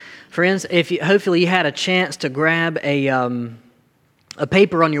Friends, hopefully you had a chance to grab a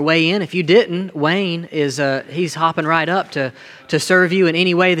paper on your way in. If you didn't, Wayne he's hopping right up to serve you in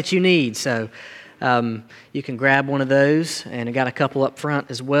any way that you need. So you can grab one of those, and I got a couple up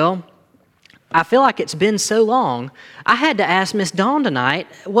front as well. I feel like it's been so long, I had to ask Miss Dawn tonight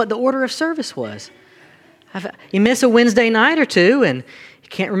what the order of service was. You miss a Wednesday night or two, and you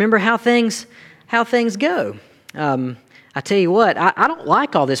can't remember how things go. I tell you what, I don't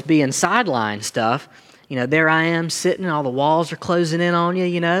like all this being sideline stuff. There I am sitting, and all the walls are closing in on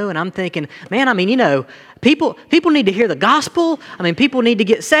you, and I'm thinking, man, people need to hear the gospel. People need to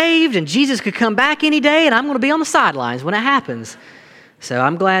get saved, and Jesus could come back any day, and I'm going to be on the sidelines when it happens. So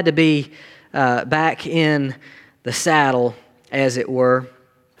I'm glad to be back in the saddle, as it were.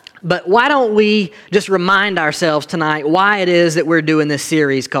 But why don't we just remind ourselves tonight why it is that we're doing this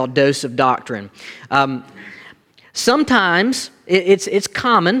series called Dose of Doctrine. Sometimes it's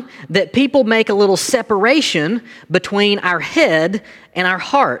common that people make a little separation between our head and our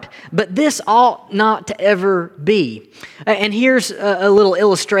heart, but this ought not to ever be. And here's a little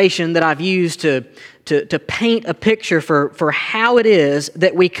illustration that I've used to paint a picture for how it is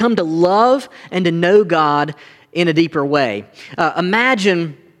that we come to love and to know God in a deeper way.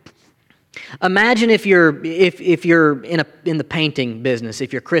 Imagine if you're in the painting business,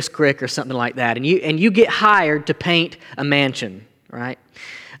 if you're Chris Crick or something like that, and you get hired to paint a mansion, right?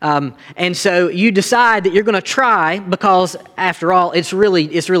 And so you decide that you're going to try, because after all, it's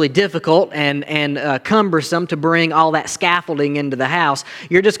really difficult and cumbersome to bring all that scaffolding into the house.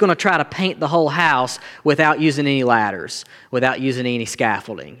 You're just going to try to paint the whole house without using any ladders, without using any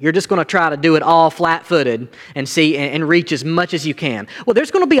scaffolding. You're just going to try to do it all flat-footed and see and reach as much as you can. Well, there's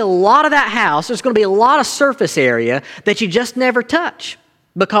going to be a lot of that house. There's going to be a lot of surface area that you just never touch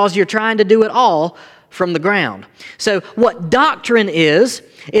because you're trying to do it all from the ground. So what doctrine is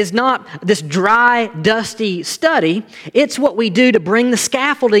not this dry, dusty study. It's what we do to bring the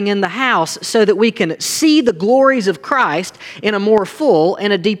scaffolding in the house so that we can see the glories of Christ in a more full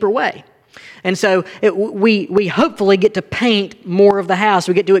and a deeper way. And so we hopefully get to paint more of the house.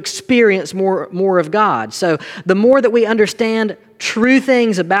 We get to experience more of God. So the more that we understand true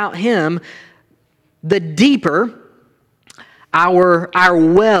things about Him, the deeper our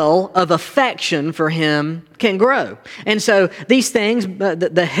well of affection for Him can grow. And so these things,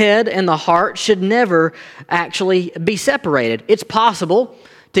 the head and the heart, should never actually be separated. It's possible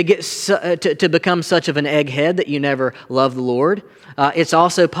to get to become such of an egghead that you never love the Lord. It's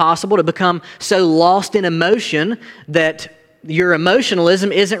also possible to become so lost in emotion that your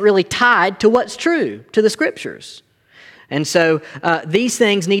emotionalism isn't really tied to what's true, to the Scriptures. And so these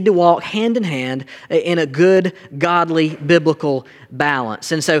things need to walk hand in hand in a good, godly, biblical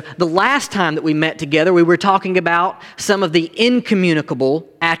balance. And so the last time that we met together, we were talking about some of the incommunicable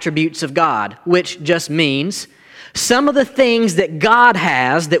attributes of God, which just means some of the things that God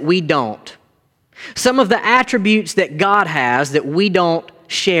has that we don't. Some of the attributes that God has that we don't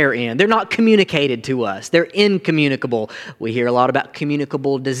share in. They're not communicated to us. They're incommunicable. We hear a lot about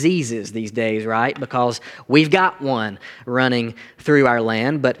communicable diseases these days, right? Because we've got one running through our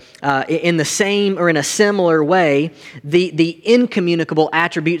land. But in the same or in a similar way, the incommunicable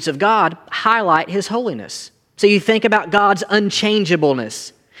attributes of God highlight His holiness. So you think about God's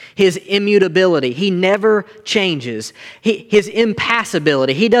unchangeableness, His immutability. He never changes. His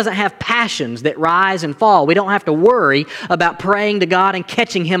impassibility. He doesn't have passions that rise and fall. We don't have to worry about praying to God and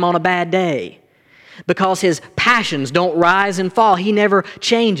catching Him on a bad day, because His passions don't rise and fall. He never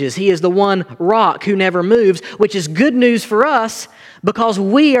changes. He is the one rock who never moves, which is good news for us, because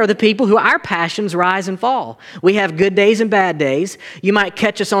we are the people who our passions rise and fall. We have good days and bad days. You might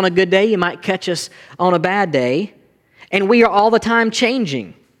catch us on a good day. You might catch us on a bad day. And we are all the time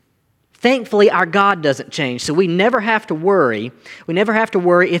changing. Thankfully, our God doesn't change, so we never have to worry. We never have to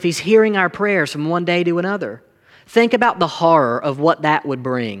worry if He's hearing our prayers from one day to another. Think about the horror of what that would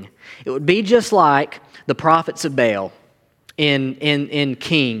bring. It would be just like the prophets of Baal in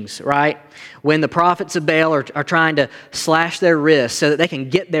Kings, right? When the prophets of Baal are trying to slash their wrists so that they can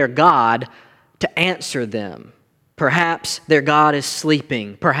get their God to answer them. Perhaps their God is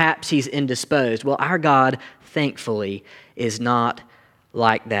sleeping. Perhaps He's indisposed. Well, our God, thankfully, is not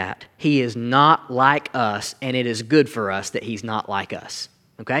like that. He is not like us, and it is good for us that He's not like us.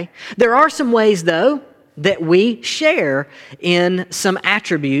 Okay? There are some ways, though, that we share in some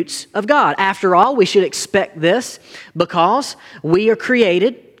attributes of God. After all, we should expect this because we are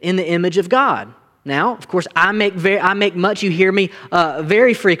created in the image of God. Now, of course, I make much. You hear me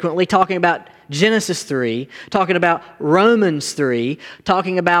very frequently talking about Genesis 3, talking about Romans 3,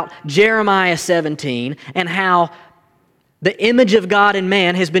 talking about Jeremiah 17, and how The image of God in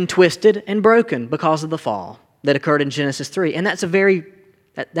man has been twisted and broken because of the fall that occurred in Genesis 3. And that's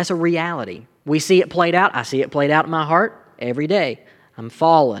a reality. We see it played out. I see it played out in my heart every day. I'm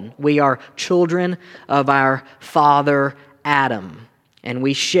fallen. We are children of our father Adam, and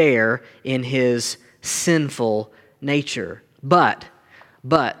we share in his sinful nature. But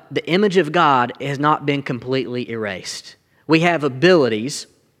the image of God has not been completely erased. We have abilities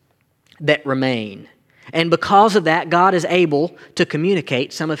that remain. And because of that, God is able to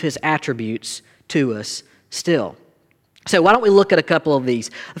communicate some of his attributes to us still. So why don't we look at a couple of these?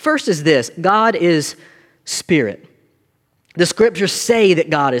 The first is this: God is spirit. The scriptures say that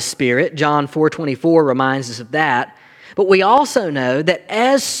God is spirit. John 4:24 reminds us of that. But we also know that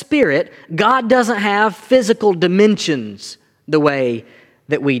as spirit, God doesn't have physical dimensions the way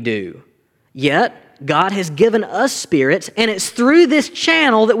that we do. Yet, God has given us spirits, and it's through this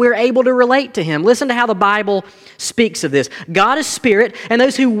channel that we're able to relate to him. Listen to how the Bible speaks of this. God is spirit, and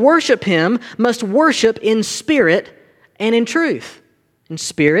those who worship him must worship in spirit and in truth. In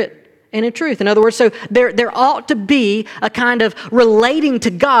spirit and in truth. In other words, so there ought to be a kind of relating to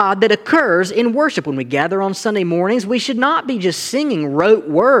God that occurs in worship. When we gather on Sunday mornings, we should not be just singing rote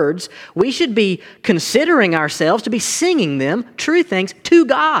words. We should be considering ourselves to be singing them, true things, to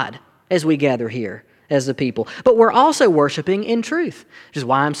God as we gather here as the people. But we're also worshiping in truth, which is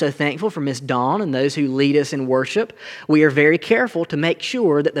why I'm so thankful for Miss Dawn and those who lead us in worship. We are very careful to make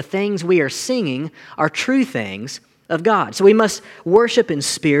sure that the things we are singing are true things of God. So we must worship in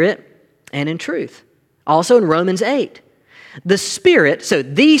spirit and in truth. Also in Romans 8, the Spirit, so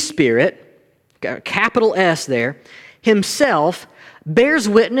the Spirit, capital S there, himself bears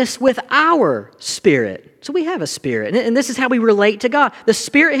witness with our spirit. So we have a spirit, and this is how we relate to God. The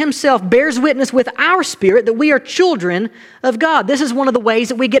Spirit himself bears witness with our spirit that we are children of God. This is one of the ways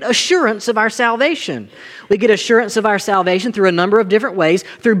that we get assurance of our salvation. We get assurance of our salvation through a number of different ways,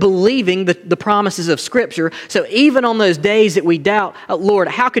 through believing the promises of Scripture. So even on those days that we doubt, Lord,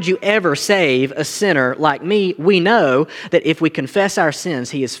 how could you ever save a sinner like me? We know that if we confess our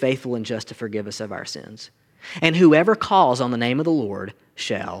sins, he is faithful and just to forgive us of our sins. And whoever calls on the name of the Lord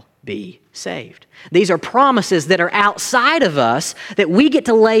shall be saved. These are promises that are outside of us that we get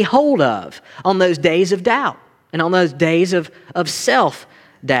to lay hold of on those days of doubt and on those days of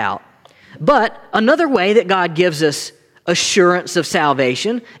self-doubt. But another way that God gives us assurance of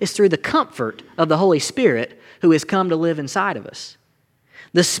salvation is through the comfort of the Holy Spirit who has come to live inside of us.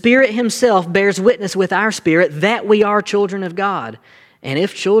 The Spirit himself bears witness with our spirit that we are children of God. And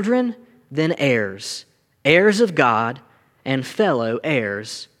if children, then heirs. Heirs of God and fellow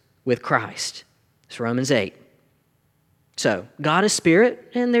heirs with Christ. It's Romans 8. So, God is spirit,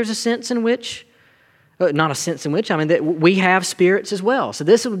 and there's a sense in which, not a sense in which, that we have spirits as well. So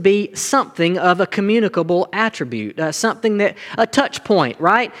this would be something of a communicable attribute, something that, a touch point,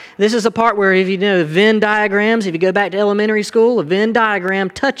 right? This is a part where if you know Venn diagrams, if you go back to elementary school, a Venn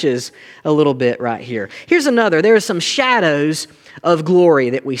diagram touches a little bit right here. Here's another. There are some shadows of glory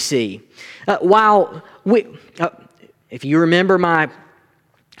that we see. If you remember my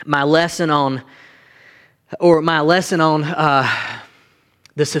lesson on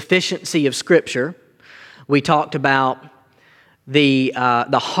the sufficiency of Scripture, we talked about the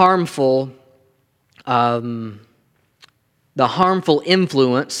harmful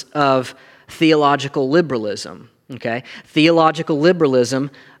influence of theological liberalism. Okay, theological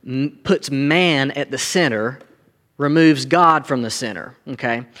liberalism puts man at the center, removes God from the center,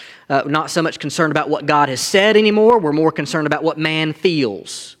 okay? Not so much concerned about what God has said anymore. We're more concerned about what man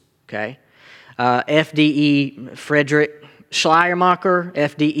feels, okay? Friedrich Schleiermacher,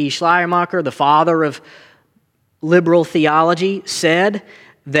 the father of liberal theology, said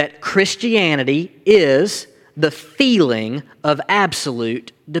that Christianity is the feeling of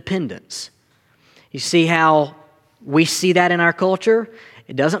absolute dependence. You see how we see that in our culture?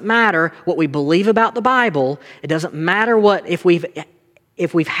 It doesn't matter what we believe about the Bible. It doesn't matter if we've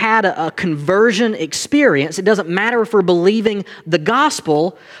had a conversion experience. It doesn't matter if we're believing the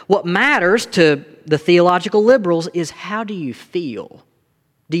gospel. What matters to the theological liberals is, how do you feel?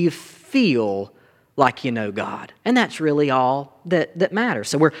 Do you feel like you know God? And that's really all that matters.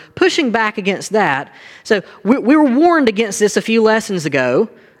 So we're pushing back against that. So we were warned against this a few lessons ago.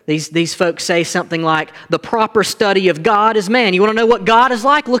 These folks say something like, the proper study of God is man. You want to know what God is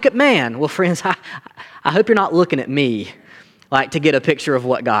like? Look at man. Well, friends, I hope you're not looking at me like to get a picture of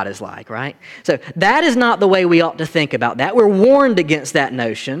what God is like, right? So that is not the way we ought to think about that. We're warned against that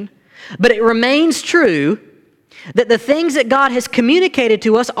notion, but it remains true That the things that God has communicated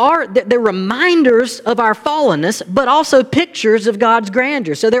to us they're reminders of our fallenness, but also pictures of God's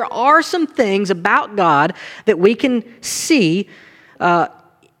grandeur. So there are some things about God that we can see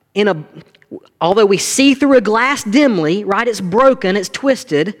although we see through a glass dimly, right? It's broken, it's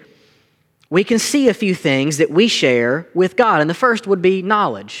twisted. We can see a few things that we share with God. And the first would be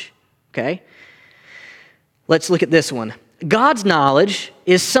knowledge, okay? Let's look at this one. God's knowledge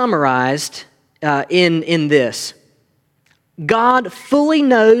is summarized in this. God fully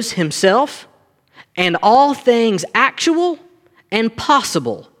knows himself and all things actual and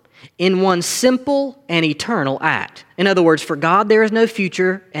possible in one simple and eternal act. In other words, for God there is no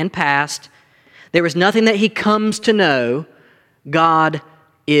future and past. There is nothing that he comes to know. God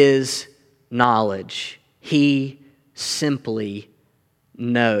is knowledge. He simply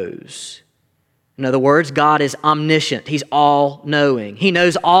knows. In other words, God is omniscient. He's all-knowing. He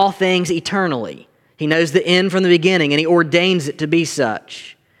knows all things eternally. He knows the end from the beginning, and he ordains it to be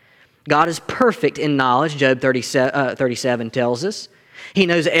such. God is perfect in knowledge, Job 37 tells us. He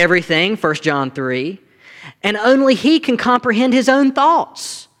knows everything, 1 John 3. And only he can comprehend his own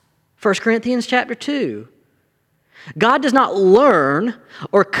thoughts, 1 Corinthians chapter 2. God does not learn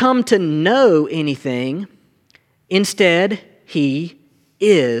or come to know anything. Instead, he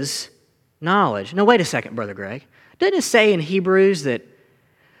is knowledge. Now, wait a second, Brother Greg. Doesn't it say in Hebrews that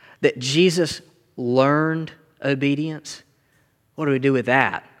Jesus learned obedience? What do we do with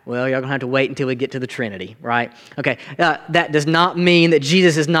that? Well, you're going to have to wait until we get to the Trinity, right? Okay, that does not mean that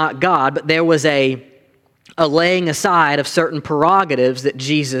Jesus is not God, but there was a laying aside of certain prerogatives that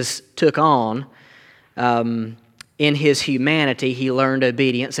Jesus took on. In his humanity, he learned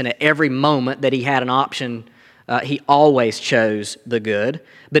obedience, and at every moment that he had an option, he always chose the good.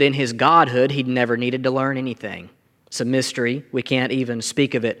 But in his godhood, he never needed to learn anything. It's a mystery. We can't even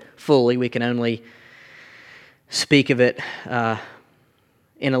speak of it fully. We can only speak of it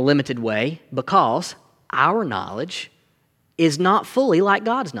in a limited way because our knowledge is not fully like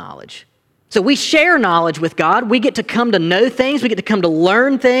God's knowledge. So we share knowledge with God. We get to come to know things. We get to come to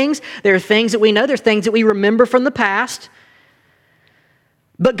learn things. There are things that we know. There's things that we remember from the past.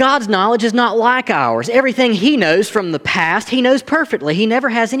 But God's knowledge is not like ours. Everything he knows from the past, he knows perfectly. He never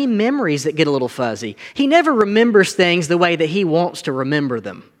has any memories that get a little fuzzy. He never remembers things the way that he wants to remember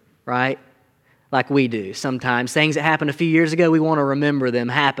them, right? Like we do sometimes. Things that happened a few years ago, we want to remember them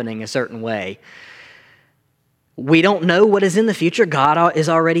happening a certain way. We don't know what is in the future. God is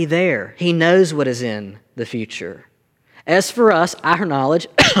already there. He knows what is in the future. As for us, our knowledge,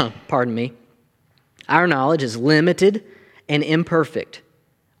 our knowledge is limited and imperfect.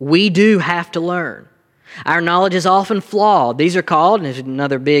 We do have to learn. Our knowledge is often flawed. These are called, and there's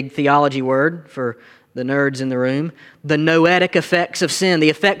another big theology word for the nerds in the room, the noetic effects of sin, the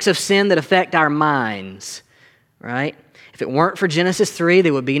effects of sin that affect our minds, right? If it weren't for Genesis 3,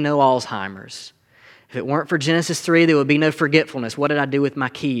 there would be no Alzheimer's. If it weren't for Genesis 3, there would be no forgetfulness. What did I do with my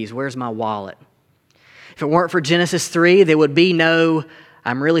keys? Where's my wallet? If it weren't for Genesis 3, there would be no,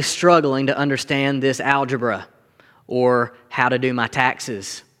 I'm really struggling to understand this algebra or how to do my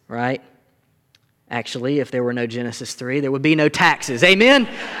taxes, right? Actually, if there were no Genesis 3, there would be no taxes. Amen?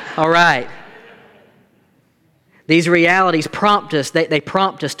 All right. These realities prompt us, they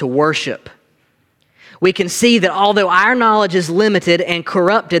prompt us to worship. We can see that although our knowledge is limited and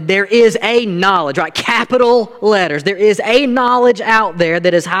corrupted, there is a knowledge, right? Capital letters. There is a knowledge out there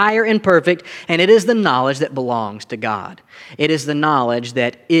that is higher and perfect, and it is the knowledge that belongs to God. It is the knowledge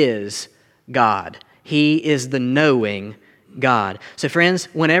that is God. He is the knowing God. So friends,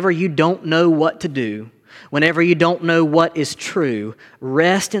 whenever you don't know what to do, whenever you don't know what is true,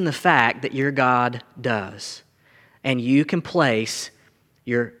 rest in the fact that your God does. And you can place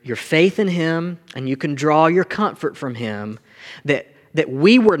your faith in Him, and you can draw your comfort from Him that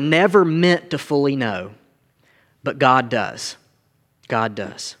we were never meant to fully know, but God does. God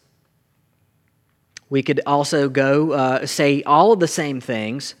does. We could also go say all of the same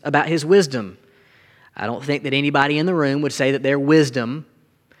things about His wisdom. I don't think that anybody in the room would say that their wisdom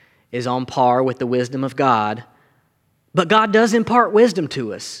is on par with the wisdom of God, but God does impart wisdom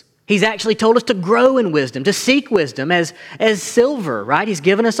to us. He's actually told us to grow in wisdom, to seek wisdom as silver, right? He's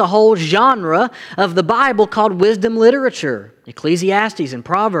given us a whole genre of the Bible called wisdom literature, Ecclesiastes and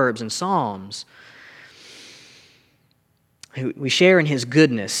Proverbs and Psalms. We share in His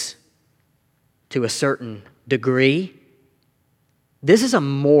goodness to a certain degree. This is a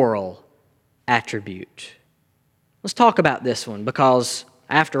moral attribute. Let's talk about this one because,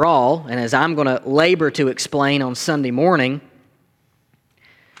 after all, and as I'm going to labor to explain on Sunday morning,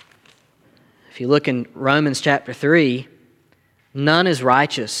 if you look in Romans chapter 3, none is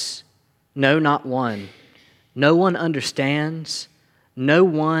righteous, no, not one. No one understands. No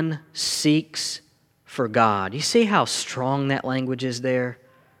one seeks for God. You see how strong that language is there?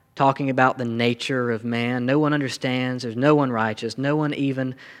 Talking about the nature of man. No one understands. There's no one righteous. No one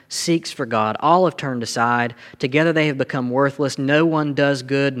even seeks for God. All have turned aside. Together they have become worthless. No one does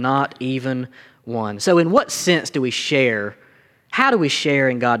good, not even one. So in what sense do we share? How do we share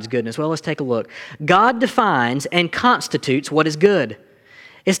in God's goodness? Well, let's take a look. God defines and constitutes what is good.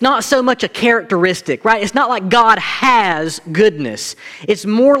 It's not so much a characteristic, right? It's not like God has goodness. It's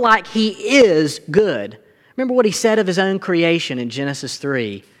more like He is good. Remember what He said of His own creation in Genesis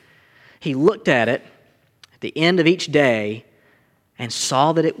 3. He looked at it at the end of each day and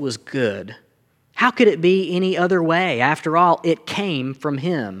saw that it was good. How could it be any other way? After all, it came from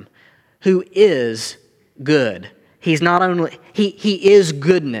Him who is good. He's not only, He is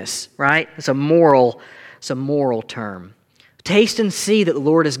goodness, right? It's a moral term. Taste and see that the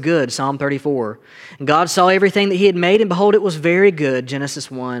Lord is good, Psalm 34. And God saw everything that He had made, and behold, it was very good, Genesis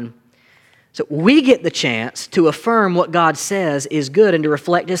 1. So we get the chance to affirm what God says is good and to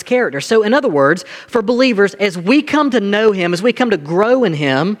reflect His character. So in other words, for believers, as we come to know Him, as we come to grow in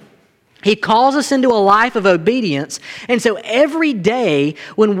Him, He calls us into a life of obedience. And so every day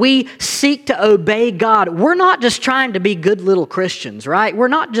when we seek to obey God, we're not just trying to be good little Christians, right? We're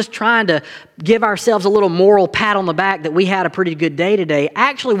not just trying to give ourselves a little moral pat on the back that we had a pretty good day today.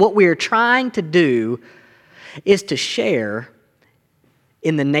 Actually, what we are trying to do is to share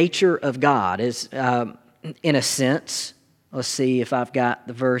in the nature of God. Is in a sense, let's see if I've got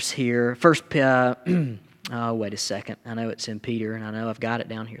the verse here. Oh, wait a second. I know it's in Peter, and I know I've got it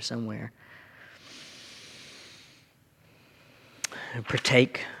down here somewhere.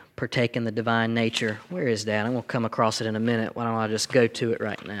 Partake in the divine nature. Where is that? I'm going to come across it in a minute. Why don't I just go to it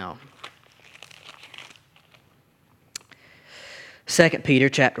right now? 2 Peter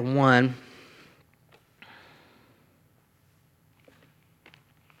chapter 1.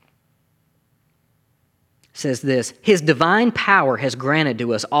 Says this, His divine power has granted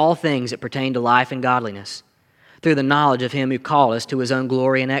to us all things that pertain to life and godliness, through the knowledge of Him who called us to His own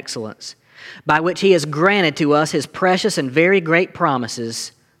glory and excellence, by which He has granted to us His precious and very great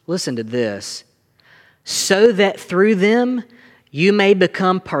promises. Listen to this. So that through them you may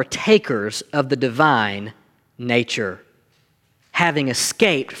become partakers of the divine nature, having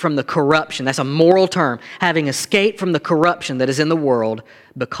escaped from the corruption, that's a moral term, having escaped from the corruption that is in the world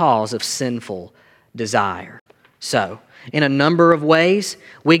because of sinful desire. So, in a number of ways,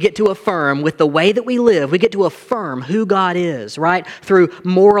 we get to affirm with the way that we live, we get to affirm who God is, right? Through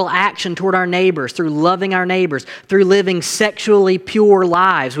moral action toward our neighbors, through loving our neighbors, through living sexually pure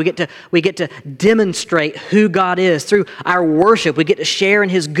lives. We get to demonstrate who God is. Through our worship, we get to share in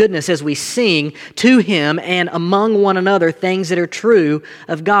His goodness as we sing to Him and among one another things that are true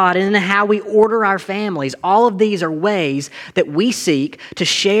of God, and in how we order our families. All of these are ways that we seek to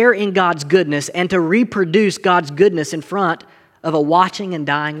share in God's goodness and to reproduce God's goodness in front of a watching and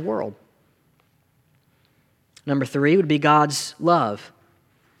dying world. Number 3 would be God's love.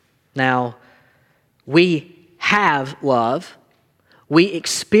 Now, we have love. We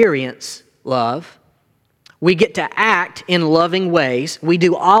experience love. We get to act in loving ways. We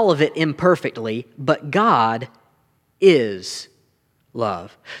do all of it imperfectly, but God is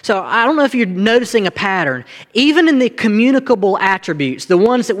love. So I don't know if you're noticing a pattern. Even in the communicable attributes, the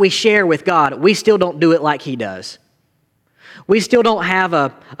ones that we share with God, we still don't do it like He does. We still don't have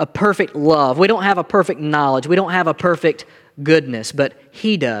a perfect love. We don't have a perfect knowledge. We don't have a perfect goodness, but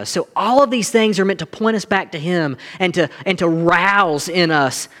He does. So all of these things are meant to point us back to Him and to rouse in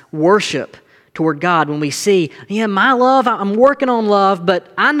us worship toward God when we see, my love, I'm working on love,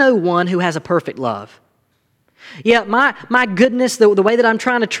 but I know one who has a perfect love. Yeah, my goodness, the way that I'm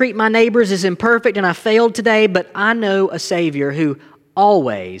trying to treat my neighbors is imperfect and I failed today, but I know a Savior who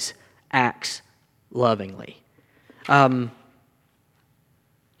always acts lovingly.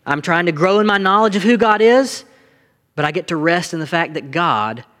 I'm trying to grow in my knowledge of who God is, but I get to rest in the fact that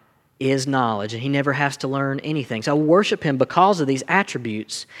God is knowledge and He never has to learn anything. So I worship Him because of these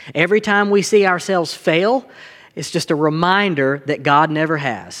attributes. Every time we see ourselves fail, it's just a reminder that God never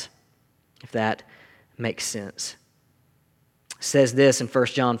has, if that makes sense. It says this in 1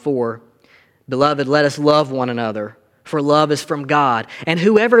 John 4, Beloved, let us love one another, for love is from God, and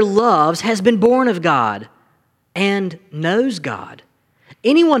whoever loves has been born of God and knows God.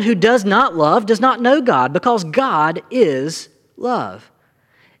 Anyone who does not love does not know God, because God is love.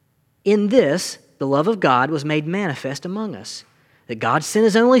 In this, the love of God was made manifest among us, that God sent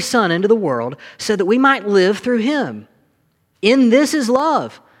His only Son into the world so that we might live through Him. In this is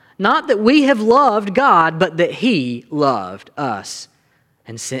love, not that we have loved God, but that He loved us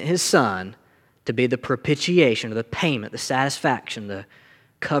and sent His Son to be the propitiation, or the payment, the satisfaction, the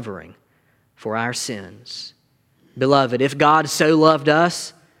covering for our sins. Beloved, if God so loved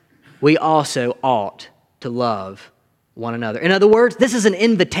us, we also ought to love one another. In other words, this is an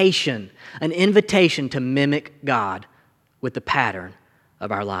invitation to mimic God with the pattern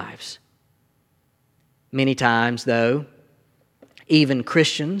of our lives. Many times, though, even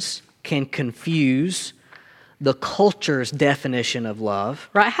Christians can confuse the culture's definition of love,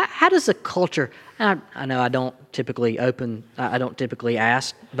 right? How does a culture, I know I don't typically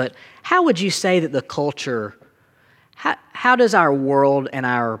ask, but how would you say that the culture, how does our world and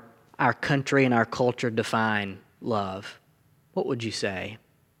our country and our culture define love? What would you say?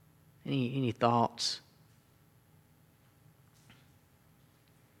 Any thoughts?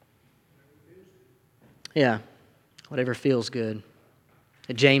 Yeah, whatever feels good.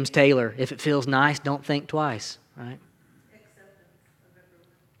 James Taylor, if it feels nice, don't think twice, right?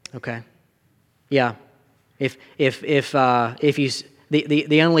 Okay. Yeah. If you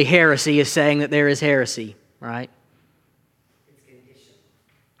the only heresy is saying that there is heresy, right? It's conditioned.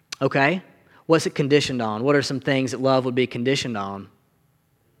 Okay. What's it conditioned on? What are some things that love would be conditioned on?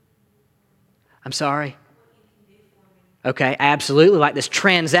 I'm sorry? Okay, absolutely. Like this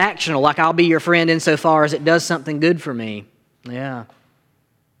transactional, like I'll be your friend insofar as it does something good for me. Yeah.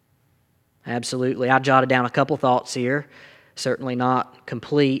 Absolutely. I jotted down a couple thoughts here. Certainly not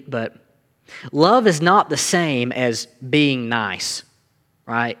complete, but love is not the same as being nice,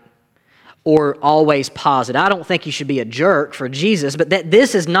 right? Or always positive. I don't think you should be a jerk for Jesus, but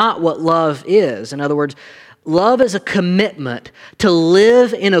this is not what love is. In other words, love is a commitment to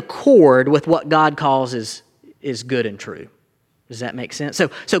live in accord with what God calls is good and true. Does that make sense?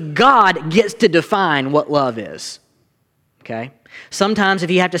 So God gets to define what love is. Okay? Sometimes if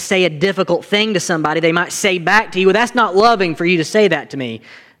you have to say a difficult thing to somebody, they might say back to you, well, that's not loving for you to say that to me.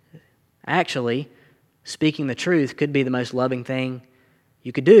 Actually, speaking the truth could be the most loving thing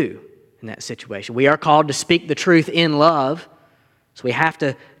you could do in that situation. We are called to speak the truth in love, so we have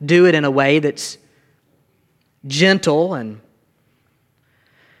to do it in a way that's gentle and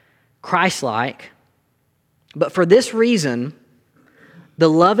Christ-like. But for this reason, the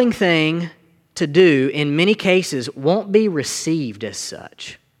loving thing to do in many cases won't be received as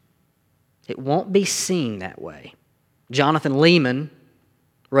such. It won't be seen that way. Jonathan Leeman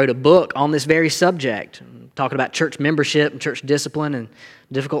wrote a book on this very subject, talking about church membership and church discipline and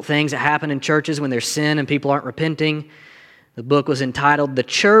difficult things that happen in churches when there's sin and people aren't repenting. The book was entitled The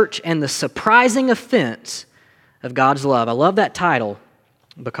Church and the Surprising Offense of God's Love. I love that title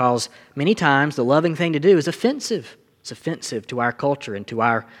because many times the loving thing to do is offensive. It's offensive to our culture and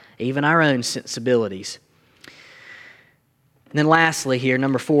to even our own sensibilities. And then lastly here,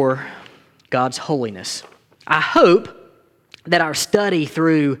 number 4, God's holiness. I hope that our study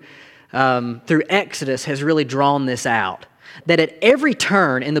through Exodus has really drawn this out. That at every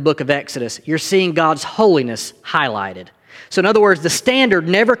turn in the book of Exodus, you're seeing God's holiness highlighted. So in other words, the standard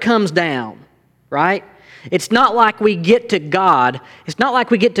never comes down, right? It's not like we get to God, it's not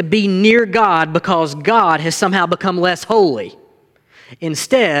like we get to be near God because God has somehow become less holy.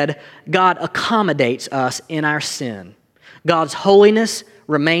 Instead, God accommodates us in our sin. God's holiness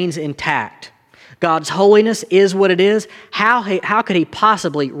remains intact. God's holiness is what it is. How could He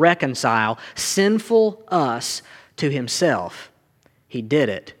possibly reconcile sinful us to Himself? He did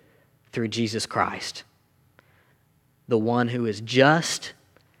it through Jesus Christ, the one who is just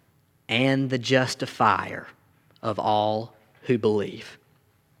and the justifier of all who believe.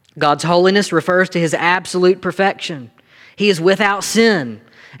 God's holiness refers to His absolute perfection. He is without sin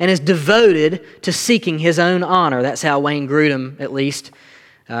and is devoted to seeking His own honor. That's how Wayne Grudem, at least,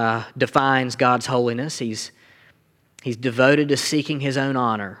 defines God's holiness. He's devoted to seeking His own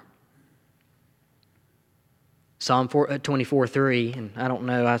honor. Psalm 24:3, and I don't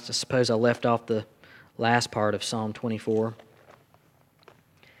know, I suppose I left off the last part of Psalm 24.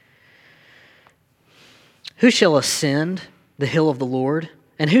 Who shall ascend the hill of the Lord,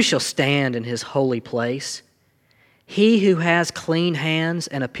 and who shall stand in His holy place? He who has clean hands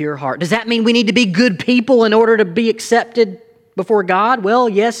and a pure heart. Does that mean we need to be good people in order to be accepted before God? Well,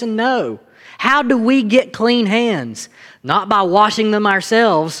 yes and no. How do we get clean hands? Not by washing them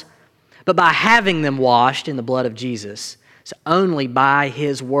ourselves, but by having them washed in the blood of Jesus. It's only by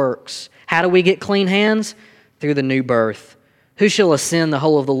His works. How do we get clean hands? Through the new birth. Who shall ascend the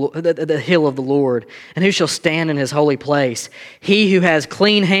hill of the Lord, and who shall stand in His holy place? He who has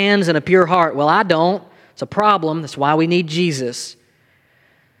clean hands and a pure heart. Well, I don't. It's a problem. That's why we need Jesus.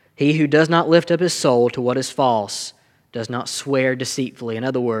 He who does not lift up his soul to what is false, does not swear deceitfully. In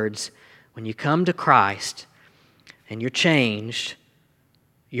other words, when you come to Christ and you're changed,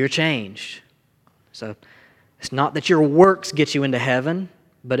 you're changed. So it's not that your works get you into heaven,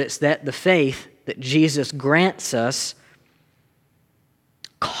 but it's that the faith that Jesus grants us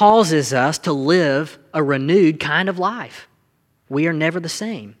causes us to live a renewed kind of life. We are never the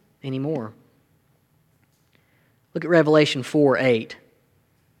same anymore. Look at Revelation 4:8.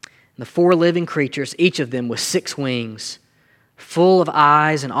 The 4 living creatures, each of them with 6 wings, full of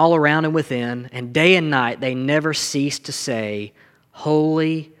eyes and all around and within, and day and night they never cease to say,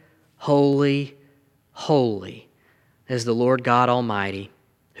 Holy, holy, holy is the Lord God Almighty,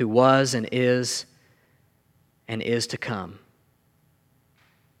 who was and is to come.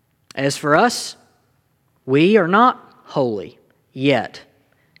 As for us, we are not holy yet.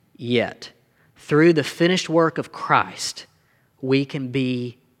 Through the finished work of Christ, we can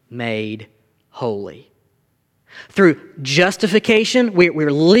be made holy. Through justification,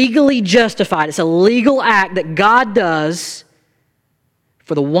 we're legally justified. It's a legal act that God does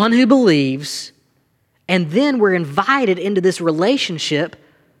for the one who believes, and then we're invited into this relationship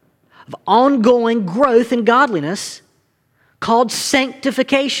of ongoing growth in godliness called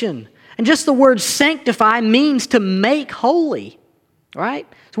sanctification. And just the word sanctify means to make holy, right?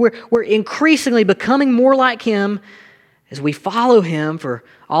 So we're increasingly becoming more like Him as we follow Him for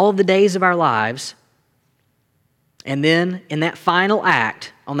all of the days of our lives. And then in that final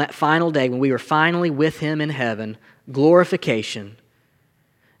act, on that final day, when we are finally with Him in heaven, glorification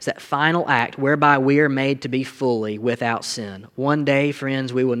is that final act whereby we are made to be fully without sin. One day,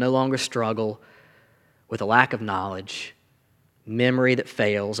 friends, we will no longer struggle with a lack of knowledge, memory that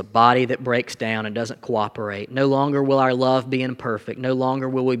fails, a body that breaks down and doesn't cooperate. No longer will our love be imperfect. No longer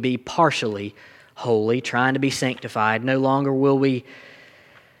will we be partially holy, trying to be sanctified. No longer will we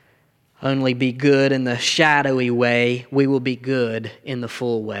only be good in the shadowy way. We will be good in the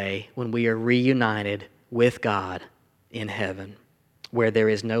full way when we are reunited with God in heaven, where there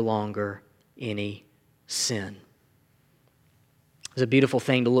is no longer any sin. It's a beautiful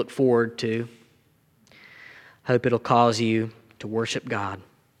thing to look forward to. Hope it'll cause you to worship God.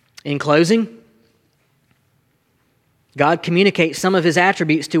 In closing, God communicates some of His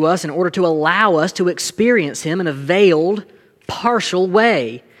attributes to us in order to allow us to experience Him in a veiled, partial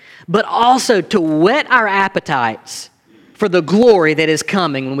way, but also to whet our appetites for the glory that is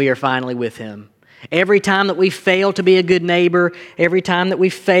coming when we are finally with Him. Every time that we fail to be a good neighbor, every time that we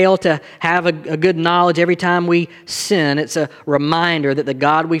fail to have a good knowledge, every time we sin, it's a reminder that the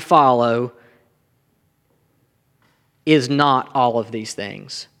God we follow is not all of these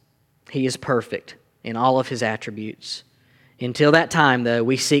things. He is perfect in all of His attributes. Until that time, though,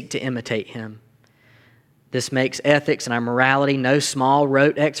 we seek to imitate Him. This makes ethics and our morality no small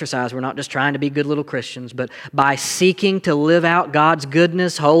rote exercise. We're not just trying to be good little Christians, but by seeking to live out God's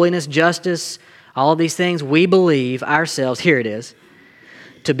goodness, holiness, justice, all of these things, we believe ourselves, here it is,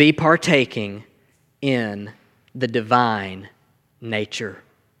 to be partaking in the divine nature.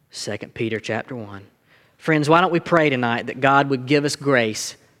 2 Peter chapter 1. Friends, why don't we pray tonight that God would give us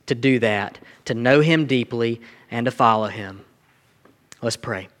grace to do that, to know Him deeply and to follow Him. Let's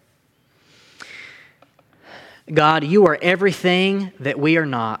pray. God, You are everything that we are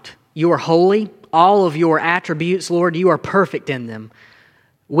not. You are holy. All of Your attributes, Lord, You are perfect in them.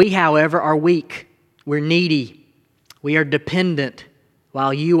 We, however, are weak. We're needy. We are dependent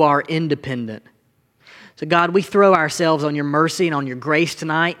while You are independent. So God, we throw ourselves on Your mercy and on Your grace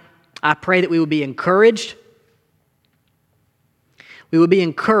tonight. I pray that we will be encouraged. We will be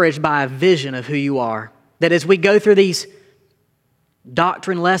encouraged by a vision of who You are. That as we go through these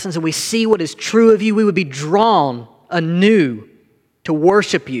doctrine lessons and we see what is true of You, we would be drawn anew to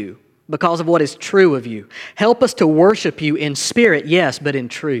worship You because of what is true of You. Help us to worship You in spirit, yes, but in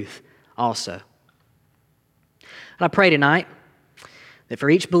truth also. And I pray tonight that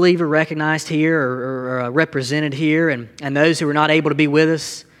for each believer recognized here or represented here and those who are not able to be with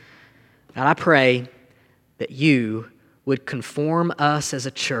us, God, I pray that You would conform us as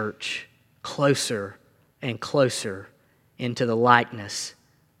a church closer and closer into the likeness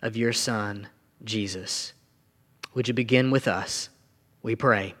of Your Son, Jesus. Would You begin with us? We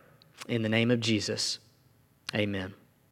pray. In the name of Jesus, amen.